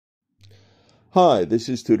Hi, this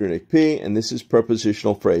is Tutor Nick P, and this is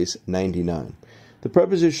prepositional phrase 99. The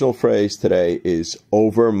prepositional phrase today is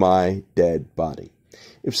over my dead body.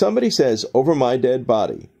 If somebody says over my dead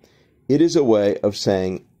body, it is a way of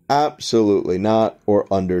saying absolutely not or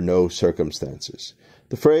under no circumstances.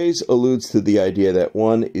 The phrase alludes to the idea that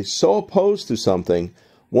one is so opposed to something,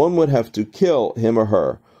 one would have to kill him or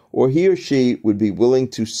her, or he or she would be willing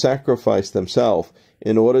to sacrifice themselves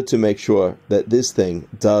in order to make sure that this thing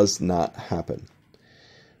does not happen.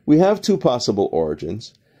 We have two possible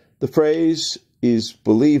origins. The phrase is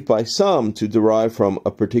believed by some to derive from a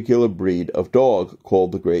particular breed of dog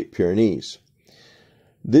called the Great Pyrenees.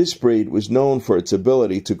 This breed was known for its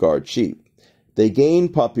ability to guard sheep. They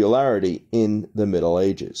gained popularity in the Middle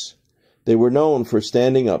Ages. They were known for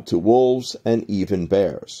standing up to wolves and even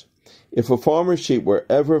bears. If a farmer's sheep were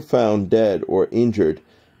ever found dead or injured,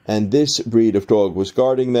 and this breed of dog was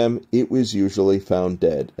guarding them, it was usually found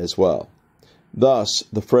dead as well. Thus,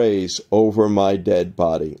 the phrase, over my dead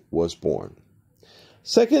body, was born.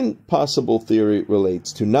 Second possible theory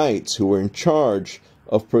relates to knights who were in charge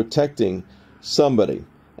of protecting somebody,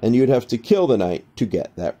 and you'd have to kill the knight to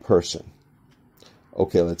get that person.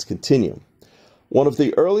 Okay, let's continue. One of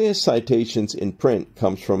the earliest citations in print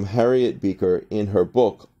comes from Harriet Beecher in her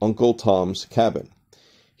book, Uncle Tom's Cabin.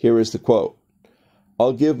 Here is the quote,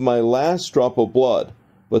 "I'll give my last drop of blood,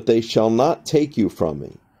 but they shall not take you from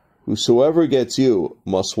me. Whosoever gets you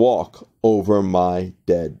must walk over my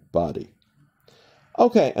dead body."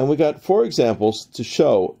 Okay, and we got 4 examples to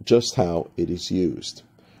show just how it is used.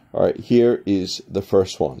 All right, here is the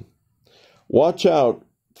first one. Watch out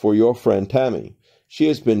for your friend Tammy. She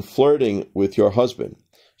has been flirting with your husband.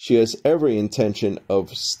 She has every intention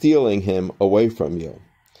of stealing him away from you.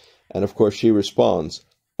 And of course she responds,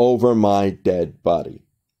 over my dead body.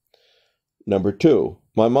 Number 2,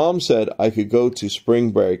 my mom said I could go to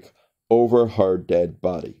spring break over her dead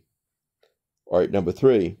body. All right, number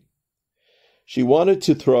 3, she wanted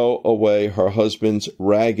to throw away her husband's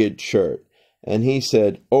ragged shirt, and he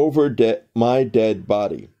said, over my dead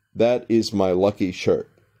body. That is my lucky shirt.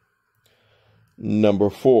 Number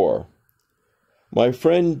 4, my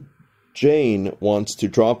friend Jane wants to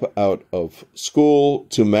drop out of school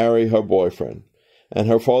to marry her boyfriend, and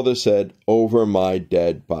her father said, over my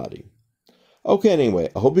dead body. Okay, anyway,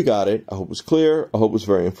 I hope you got it. I hope it was clear. I hope it was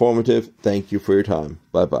very informative. Thank you for your time.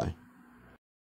 Bye-bye.